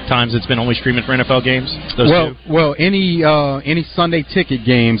only times it's been only streaming for NFL games? Well, any Sunday ticket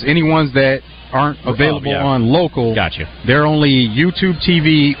games, any ones that aren't available on local, they're only YouTube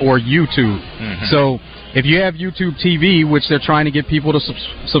TV or YouTube. Mm-hmm. So if you have YouTube TV, which they're trying to get people to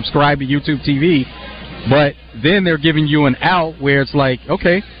subscribe to YouTube TV, but then they're giving you an out where it's like,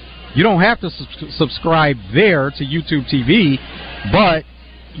 okay, you don't have to subscribe there to YouTube TV, but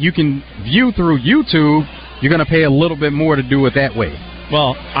you can view through YouTube. You're going to pay a little bit more to do it that way.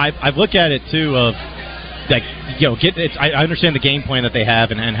 Well, I've looked at it too of like, you know, I understand the game plan that they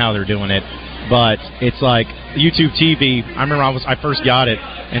have and how they're doing it, but it's like YouTube TV. I remember I first got it,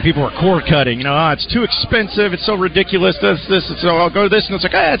 and people were cord cutting. You know, it's too expensive. It's so ridiculous. So I'll go to this, and it's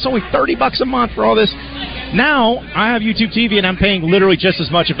like, it's only $30 a month for all this. Now I have YouTube TV, and I'm paying literally just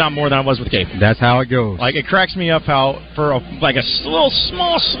as much, if not more, than I was with cable. That's how it goes. Like, it cracks me up how for a little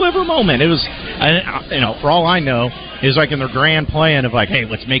small sliver moment, it was, you know, for all I know, is like in their grand plan of like, hey,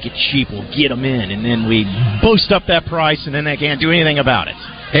 let's make it cheap, we'll get them in, and then we boost up that price, and then they can't do anything about it.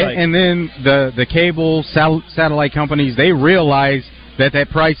 And then the cable satellite companies, they realize that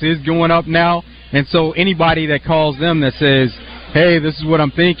price is going up now, and so anybody that calls them that says, hey, this is what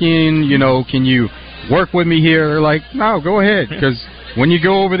I'm thinking, you know, can you work with me here? They're like, no, go ahead, because when you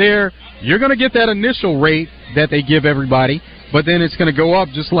go over there, you're going to get that initial rate that they give everybody, but then it's going to go up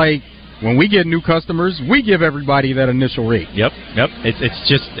just like when we get new customers, we give everybody that initial rate. Yep. It's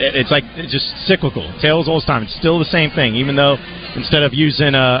just cyclical. Tails all the time. It's still the same thing, even though instead of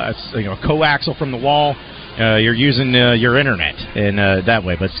using a coaxial from the wall, you're using your internet in that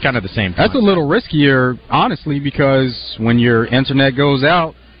way. But it's kind of the same thing. That's a little riskier, honestly, because when your internet goes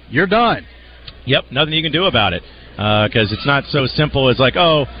out, you're done. Yep, nothing you can do about it because it's not so simple as like,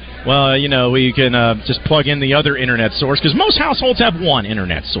 oh, well, you know, we can just plug in the other internet source, because most households have one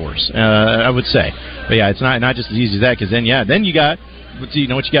internet source, I would say. But yeah, it's not just as easy as that, because then you got, you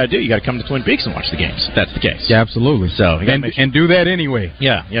know what you got to do? You got to come to Twin Peaks and watch the games, if that's the case. Yeah, absolutely. So and do that anyway.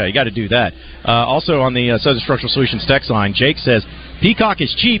 Yeah, you got to do that. Also on the Southern Structural Solutions text line, Jake says, Peacock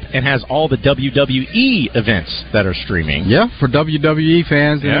is cheap and has all the WWE events that are streaming. Yeah, for WWE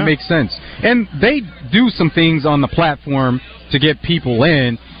fans, it makes sense. And they do some things on the platform to get people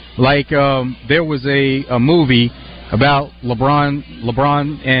in. Like there was a movie about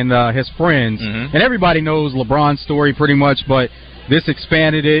LeBron and his friends, and everybody knows LeBron's story pretty much, but this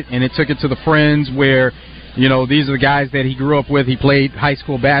expanded it and it took it to the friends where, you know, these are the guys that he grew up with, he played high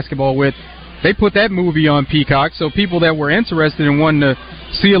school basketball with. They put that movie on Peacock, so people that were interested in wanting to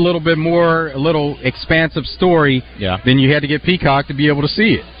see a little bit more, a little expansive story, then you had to get Peacock to be able to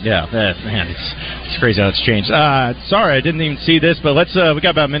see it. Yeah, man, it's crazy how it's changed. Sorry, I didn't even see this, but we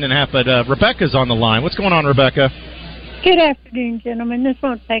got about a minute and a half, but Rebecca's on the line. What's going on, Rebecca? Good afternoon, gentlemen. This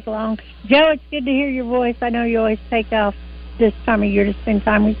won't take long. Joe, it's good to hear your voice. I know you always take off this time of year to spend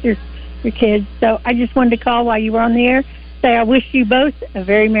time with your kids, so I just wanted to call while you were on the air. Say I wish you both a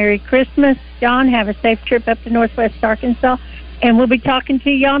very Merry Christmas. John, have a safe trip up to Northwest Arkansas, and we'll be talking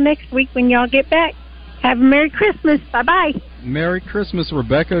to y'all next week when y'all get back. Have a Merry Christmas. Bye-bye. Merry Christmas,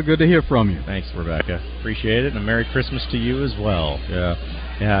 Rebecca. Good to hear from you. Thanks, Rebecca. Appreciate it, and a Merry Christmas to you as well.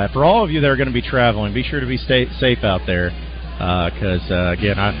 Yeah. For all of you that are going to be traveling, be sure to be safe out there, because,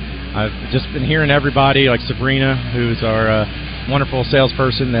 again, I've just been hearing everybody, like Sabrina, who's our wonderful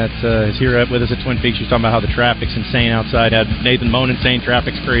salesperson that is here with us at Twin Peaks. She's talking about how the traffic's insane outside. Had Nathan Monin saying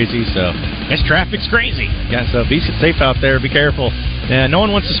traffic's crazy, so yes, traffic's crazy. Yeah, so be safe out there. Be careful. And no one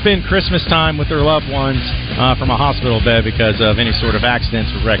wants to spend Christmas time with their loved ones from a hospital bed because of any sort of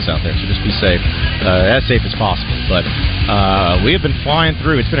accidents or wrecks out there. So just be safe, as safe as possible. But we have been flying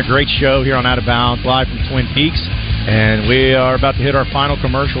through. It's been a great show here on Out of Bounds, live from Twin Peaks. And we are about to hit our final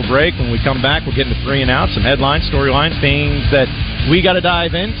commercial break. When we come back, we'll get into 3 and Out, some headlines, storylines, things that we got to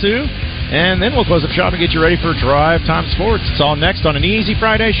dive into. And then we'll close up shop and get you ready for Drive Time Sports. It's all next on an Easy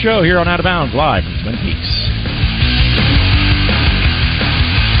Friday show here on Out of Bounds, live from Twin Peaks.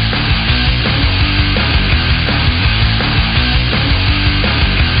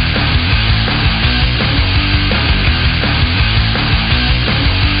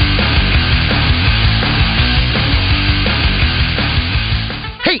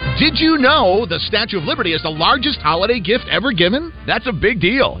 Did you know the Statue of Liberty is the largest holiday gift ever given? That's a big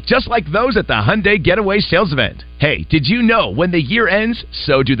deal, just like those at the Hyundai Getaway Sales Event. Hey, did you know when the year ends,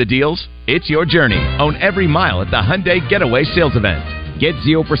 so do the deals? It's your journey. Own every mile at the Hyundai Getaway Sales Event. Get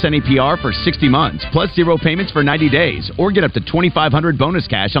 0% APR for 60 months, plus 0 payments for 90 days, or get up to $2,500 bonus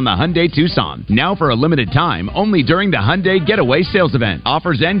cash on the Hyundai Tucson. Now for a limited time, only during the Hyundai Getaway Sales Event.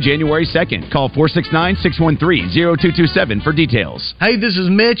 Offers end January 2nd. Call 469-613-0227 for details. Hey, this is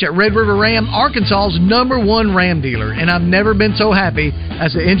Mitch at Red River Ram, Arkansas's #1 Ram dealer, and I've never been so happy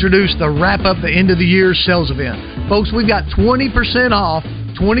as to introduce the Wrap Up the End of the Year sales event. Folks, we've got 20% off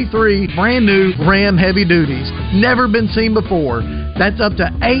 23 brand new Ram heavy duties. Never been seen before. That's up to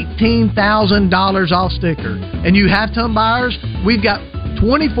 $18,000 off sticker. And you half-ton buyers, we've got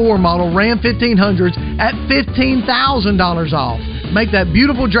 24 model Ram 1500s at $15,000 off. Make that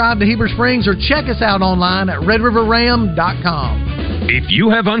beautiful drive to Heber Springs or check us out online at redriverram.com. If you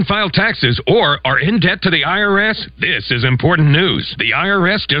have unfiled taxes or are in debt to the IRS, this is important news. The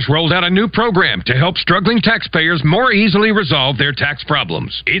IRS just rolled out a new program to help struggling taxpayers more easily resolve their tax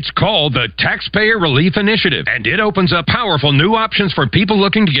problems. It's called the Taxpayer Relief Initiative, and it opens up powerful new options for people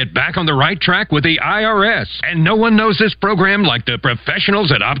looking to get back on the right track with the IRS. And no one knows this program like the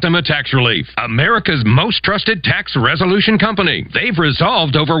professionals at Optima Tax Relief, America's most trusted tax resolution company. They've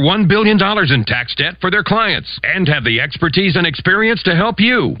resolved over $1 billion in tax debt for their clients and have the expertise and experience to help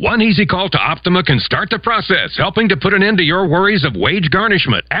you. One easy call to Optima can start the process, helping to put an end to your worries of wage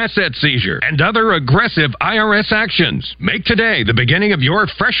garnishment, asset seizure, and other aggressive IRS actions. Make today the beginning of your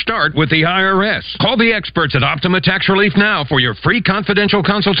fresh start with the IRS. Call the experts at Optima Tax Relief now for your free confidential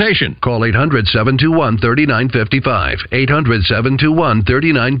consultation. Call 800-721-3955.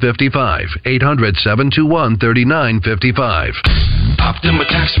 800-721-3955. 800-721-3955. Optima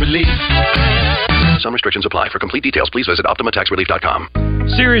Tax Relief. Some restrictions apply. For complete details, please visit OptimaTaxRelief.com.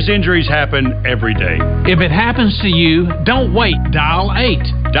 Serious injuries happen every day. If it happens to you, don't wait. Dial 8.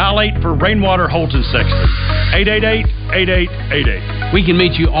 Dial 8 for Rainwater Holton Sexton. 888-8888. We can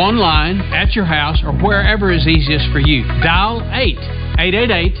meet you online, at your house, or wherever is easiest for you. Dial 8.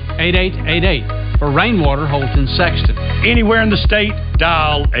 888-8888. For Rainwater Holton Sexton. Anywhere in the state,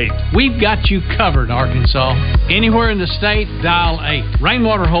 dial 8. We've got you covered, Arkansas. Anywhere in the state, dial 8.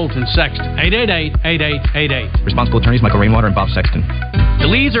 Rainwater Holton Sexton. 888-8888. Responsible attorneys Michael Rainwater and Bob Sexton. The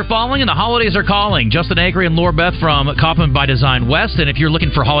leaves are falling and the holidays are calling. Justin Acre and Laura Beth from Kaufman by Design West. And if you're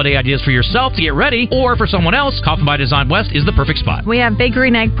looking for holiday ideas for yourself to get ready or for someone else, Kaufman by Design West is the perfect spot. We have bakery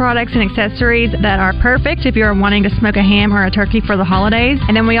and egg products and accessories that are perfect if you're wanting to smoke a ham or a turkey for the holidays.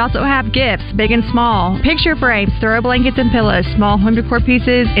 And then we also have gifts, big and small, picture frames, throw blankets and pillows, small home decor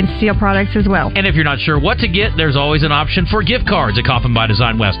pieces, and steel products as well. And if you're not sure what to get, there's always an option for gift cards at Kaufman by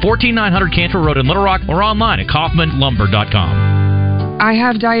Design West, 14900 Cantrell Road in Little Rock, or online at kaufmanlumber.com. I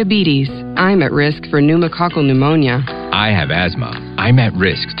have diabetes. I'm at risk for pneumococcal pneumonia. I have asthma. I'm at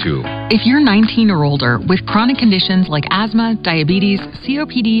risk, too. If you're 19 or older with chronic conditions like asthma, diabetes,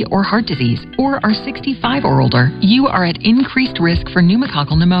 COPD, or heart disease, or are 65 or older, you are at increased risk for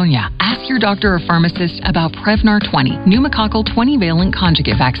pneumococcal pneumonia. Ask your doctor or pharmacist about Prevnar 20, pneumococcal 20-valent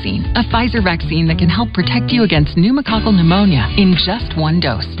conjugate vaccine, a Pfizer vaccine that can help protect you against pneumococcal pneumonia in just one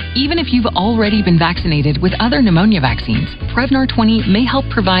dose. Even if you've already been vaccinated with other pneumonia vaccines, Prevnar 20 may help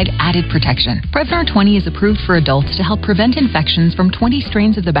provide added protection. Prevnar 20 is approved for adults to help prevent infections from 20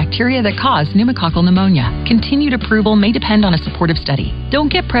 strains of the bacteria that cause pneumococcal pneumonia. Continued approval may depend on a supportive study.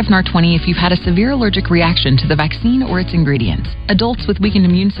 Don't get Prevnar 20 if you've had a severe allergic reaction to the vaccine or its ingredients. Adults with weakened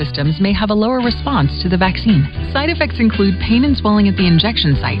immune systems may have a lower response to the vaccine. Side effects include pain and swelling at the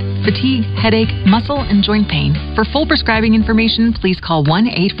injection site, fatigue, headache, muscle, and joint pain. For full prescribing information, please call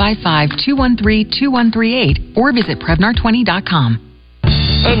 1-855-213-2138 or visit Prevnar20.com.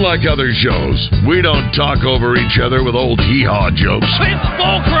 Unlike other shows, we don't talk over each other with old hee-haw jokes. It's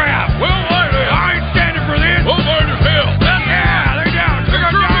bullcrap! Well, I ain't standing for this! Oh, hell! Yeah, they're down!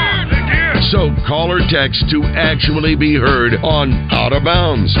 They're down! So call or text to actually be heard on Out of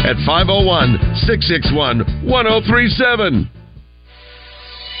Bounds at 501-661-1037.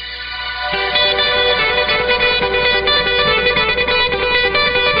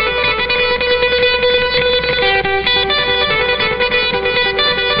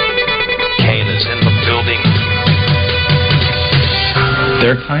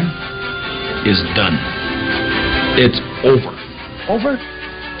 Their time is done. It's over. Over?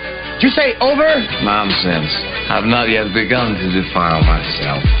 Did you say over? Nonsense. I've not yet begun to defile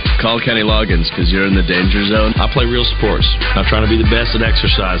myself. Call Kenny Loggins, because you're in the danger zone. I play real sports. I'm trying to be the best at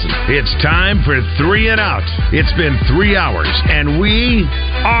exercising. It's time for 3 and Out. It's been 3 hours, and we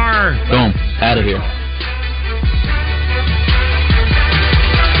are... Boom. Out of here.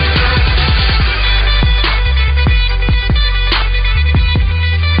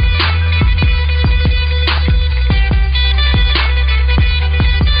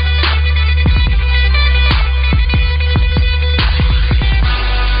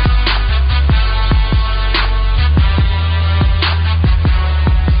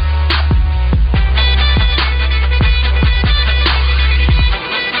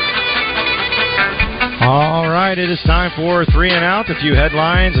 it is time for 3 and Out. A few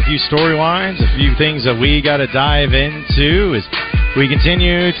headlines, a few storylines, a few things that we got to dive into as we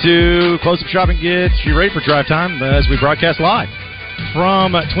continue to close up shop and get you ready for drive time as we broadcast live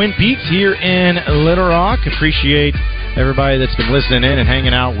from Twin Peaks here in Little Rock. Appreciate everybody that's been listening in and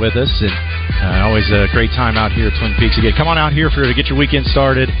hanging out with us, and always a great time out here at Twin Peaks. Again, come on out here to get your weekend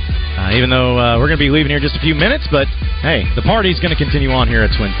started. Even though we're going to be leaving here in just a few minutes, but hey, the party's going to continue on here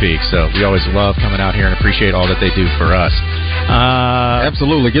at Twin Peaks, so we always love coming out here and appreciate all that they do for us.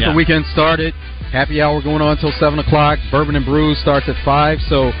 Absolutely. Get the weekend started. Happy hour going on until 7 o'clock. Bourbon and Brews starts at 5,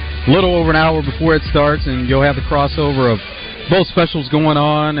 so a little over an hour before it starts, and you'll have the crossover of both specials going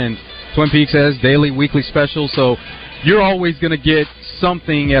on, and Twin Peaks has daily, weekly specials, so you're always going to get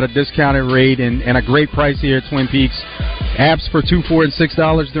something at a discounted rate and a great price here at Twin Peaks. Apps for $2, $4, and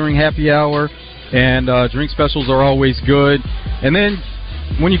 $6 during happy hour, and drink specials are always good. And then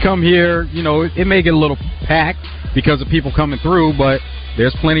when you come here, you know, it may get a little packed because of people coming through, but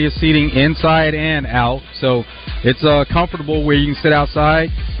there's plenty of seating inside and out, so it's comfortable where you can sit outside.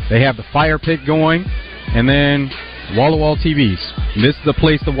 They have the fire pit going, and then wall-to-wall TVs. This is the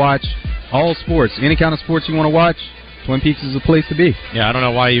place to watch all sports. Any kind of sports you want to watch, Twin Peaks is the place to be. Yeah, I don't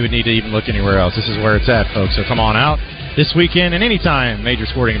know why you would need to even look anywhere else. This is where it's at, folks. So come on out this weekend and anytime major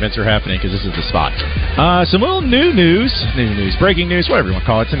sporting events are happening, because this is the spot. Some little new news, breaking news, whatever you want to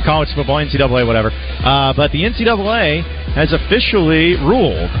call it. It's in college football, NCAA, whatever. But the NCAA has officially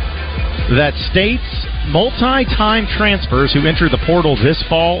ruled that states multi-time transfers who enter the portal this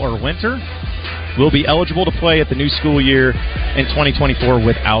fall or winter will be eligible to play at the new school year in 2024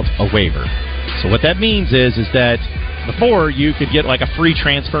 without a waiver. So what that means is that before you could get like a free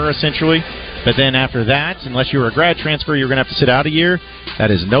transfer essentially, but then after that, unless you were a grad transfer, you're going to have to sit out a year.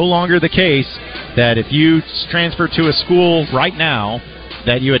 That is no longer the case. That if you transfer to a school right now,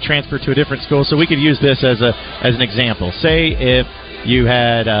 that you had transferred to a different school. So we could use this as an example. Say if you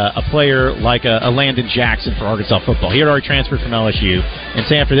had a player like a Landon Jackson for Arkansas football. He had already transferred from LSU, and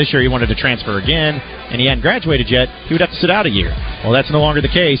say after this year he wanted to transfer again, and he hadn't graduated yet, he would have to sit out a year. Well, that's no longer the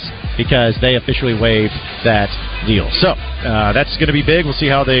case because they officially waived that deal. So that's going to be big. We'll see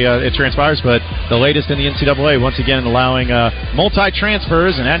how it transpires, but the latest in the NCAA, once again, allowing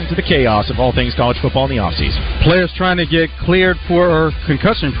multi-transfers and adding to the chaos of all things college football in the offseason. Players trying to get cleared for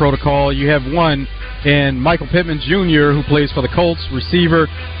concussion protocol. You have one in Michael Pittman Jr., who plays for the Colts, receiver.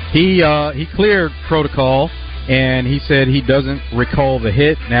 He cleared protocol, and he said he doesn't recall the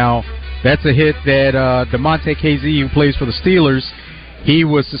hit. Now, that's a hit that DeMonte KZ, who plays for the Steelers, he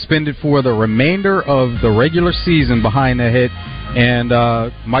was suspended for the remainder of the regular season behind that hit. And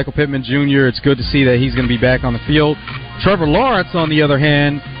Michael Pittman Jr., it's good to see that he's going to be back on the field. Trevor Lawrence, on the other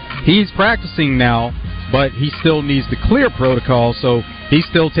hand, he's practicing now, but he still needs to clear protocol, so he's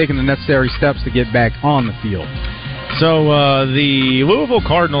still taking the necessary steps to get back on the field. So the Louisville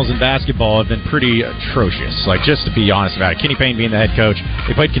Cardinals in basketball have been pretty atrocious, like just to be honest about it. Kenny Payne being the head coach.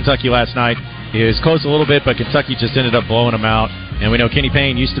 They played Kentucky last night. It was close a little bit, but Kentucky just ended up blowing them out. And we know Kenny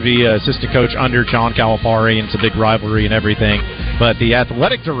Payne used to be assistant coach under John Calipari, and it's a big rivalry and everything. But the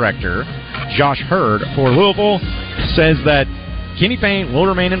athletic director, Josh Hurd, for Louisville, says that Kenny Payne will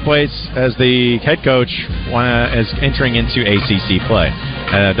remain in place as the head coach as entering into ACC play.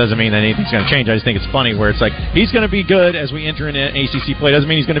 Doesn't mean that anything's going to change. I just think it's funny where it's like he's going to be good as we enter into ACC play. Doesn't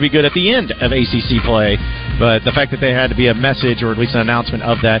mean he's going to be good at the end of ACC play. But the fact that they had to be a message or at least an announcement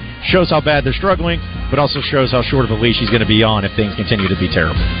of that shows how bad they're struggling, but also shows how short of a leash he's going to be on if things continue to be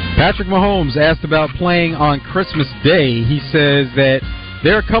terrible. Patrick Mahomes asked about playing on Christmas Day. He says that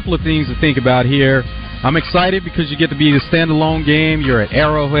there are a couple of things to think about here. I'm excited because you get to be the standalone game. You're at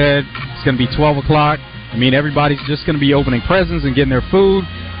Arrowhead. It's going to be 12 o'clock. I mean, everybody's just going to be opening presents and getting their food.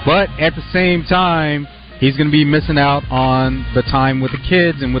 But at the same time, he's going to be missing out on the time with the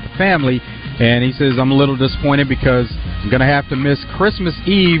kids and with the family. And he says, I'm a little disappointed because I'm going to have to miss Christmas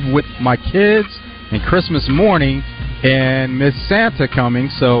Eve with my kids and Christmas morning and miss Santa coming.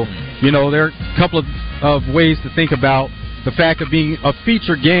 So, you know, there are a couple of ways to think about the fact of being a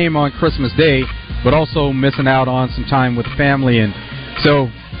feature game on Christmas Day, but also missing out on some time with the family. And so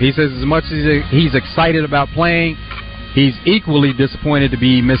he says as much as he's excited about playing, he's equally disappointed to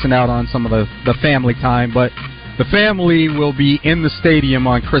be missing out on some of the family time. But the family will be in the stadium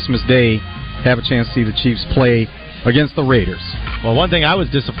on Christmas Day, have a chance to see the Chiefs play against the Raiders. Well, one thing I was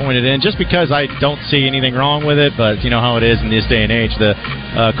disappointed in, just because I don't see anything wrong with it, but you know how it is in this day and age, the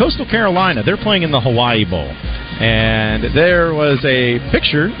Coastal Carolina, they're playing in the Hawaii Bowl. And there was a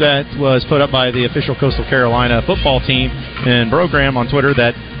picture that was put up by the official Coastal Carolina football team and program on Twitter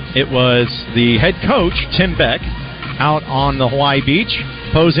that it was the head coach, Tim Beck, out on the Hawaii beach,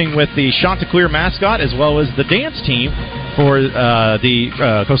 posing with the Chanticleer mascot as well as the dance team for the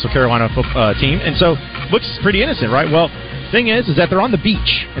Coastal Carolina team. And so, looks pretty innocent, right? Well, thing is that they're on the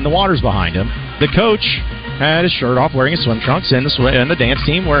beach, and the water's behind them. The coach had his shirt off, wearing his swim trunks, and the dance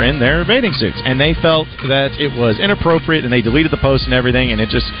team were in their bathing suits. And they felt that it was inappropriate, and they deleted the post and everything, and it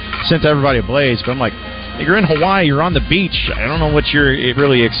just sent everybody ablaze. But I'm like, you're in Hawaii, you're on the beach. I don't know what you're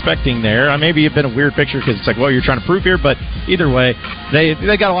really expecting there. Maybe it's been a weird picture because it's like, well, you're trying to prove here. But either way, they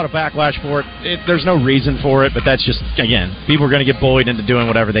got a lot of backlash for it. There's no reason for it, but that's just, again, people are going to get bullied into doing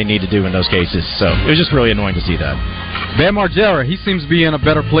whatever they need to do in those cases. So it was just really annoying to see that. Bam Margera, he seems to be in a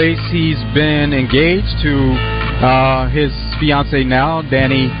better place. He's been engaged to his fiancée now,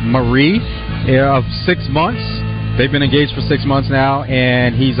 Danny Marie, of 6 months. They've been engaged for 6 months now,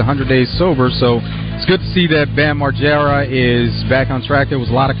 and he's 100 days sober. So it's good to see that Bam Margera is back on track. There was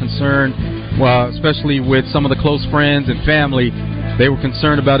a lot of concern, especially with some of the close friends and family. They were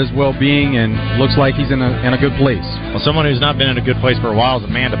concerned about his well-being, and looks like he's in a good place. Well, someone who's not been in a good place for a while is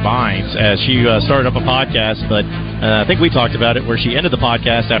Amanda Bynes, as she started up a podcast, but I think we talked about it, where she ended the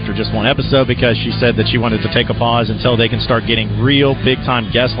podcast after just one episode because she said that she wanted to take a pause until they can start getting real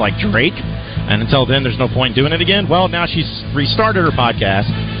big-time guests like Drake. And until then, there's no point in doing it again. Well, now she's restarted her podcast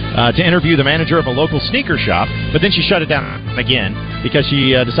to interview the manager of a local sneaker shop, but then she shut it down again because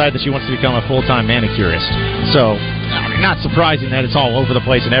she decided that she wants to become a full-time manicurist. So, not surprising that it's all over the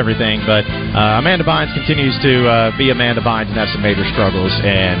place and everything, but Amanda Bynes continues to be Amanda Bynes and have some major struggles.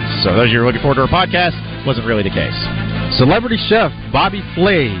 And so those of you who are looking forward to her podcast, wasn't really the case. Celebrity chef Bobby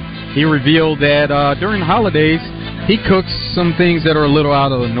Flay, he revealed that during the holidays, he cooks some things that are a little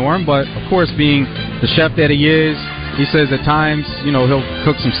out of the norm, but of course, being the chef that he is, he says at times, he'll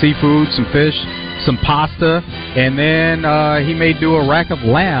cook some seafood, some fish, some pasta, and then he may do a rack of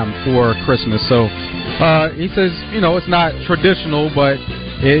lamb for Christmas. So he says, it's not traditional, but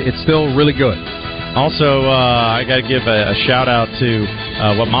it's still really good. Also, I got to give a shout-out to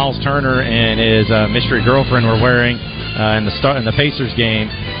what Miles Turner and his mystery girlfriend were wearing in the Pacers game,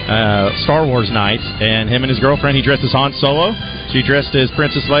 Star Wars night, and him and his girlfriend, he dressed as Han Solo. She dressed as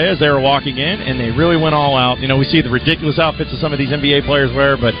Princess Leia as they were walking in, and they really went all out. We see the ridiculous outfits that some of these NBA players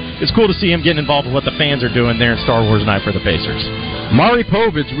wear, but it's cool to see him getting involved with what the fans are doing there in Star Wars night for the Pacers. Maury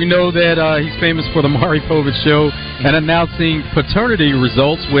Povich, we know that he's famous for the Maury Povich Show and announcing paternity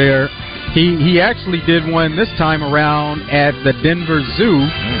results, where he actually did one this time around at the Denver Zoo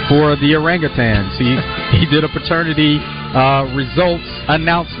for the orangutans. He did a paternity results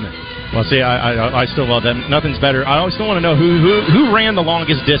announcement. Well, see, I still love that. Nothing's better. I always still want to know who ran the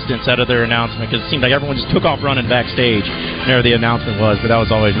longest distance out of their announcement, because it seemed like everyone just took off running backstage whenever the announcement was, but that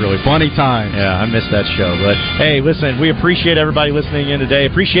was always really funny time. Yeah, I missed that show. But, hey, listen, we appreciate everybody listening in today.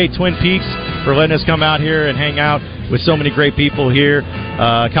 Appreciate Twin Peaks for letting us come out here and hang out with so many great people here.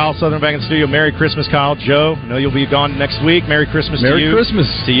 Kyle Southern back in the studio. Merry Christmas, Kyle. Joe, I know you'll be gone next week. Merry Christmas to you. Merry Christmas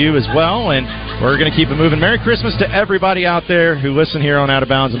to you as well. And we're going to keep it moving. Merry Christmas to everybody out there who listen here on Out of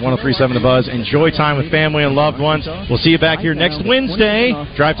Bounds and 103.7 The Buzz. Enjoy time with family and loved ones. We'll see you back here next Wednesday.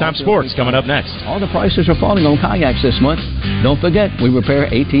 Drive Time Sports coming up next. All the prices are falling on kayaks this month. Don't forget, we repair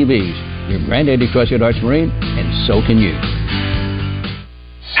ATVs. Your granddaddy trusted Arch Marine, and so can you.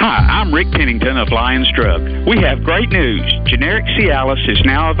 Hi, I'm Rick Pennington of Lions Drug. We have great news. Generic Cialis is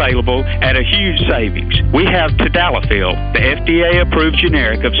now available at a huge savings. We have Tadalafil, the FDA-approved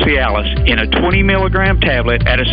generic of Cialis, in a 20-milligram tablet at a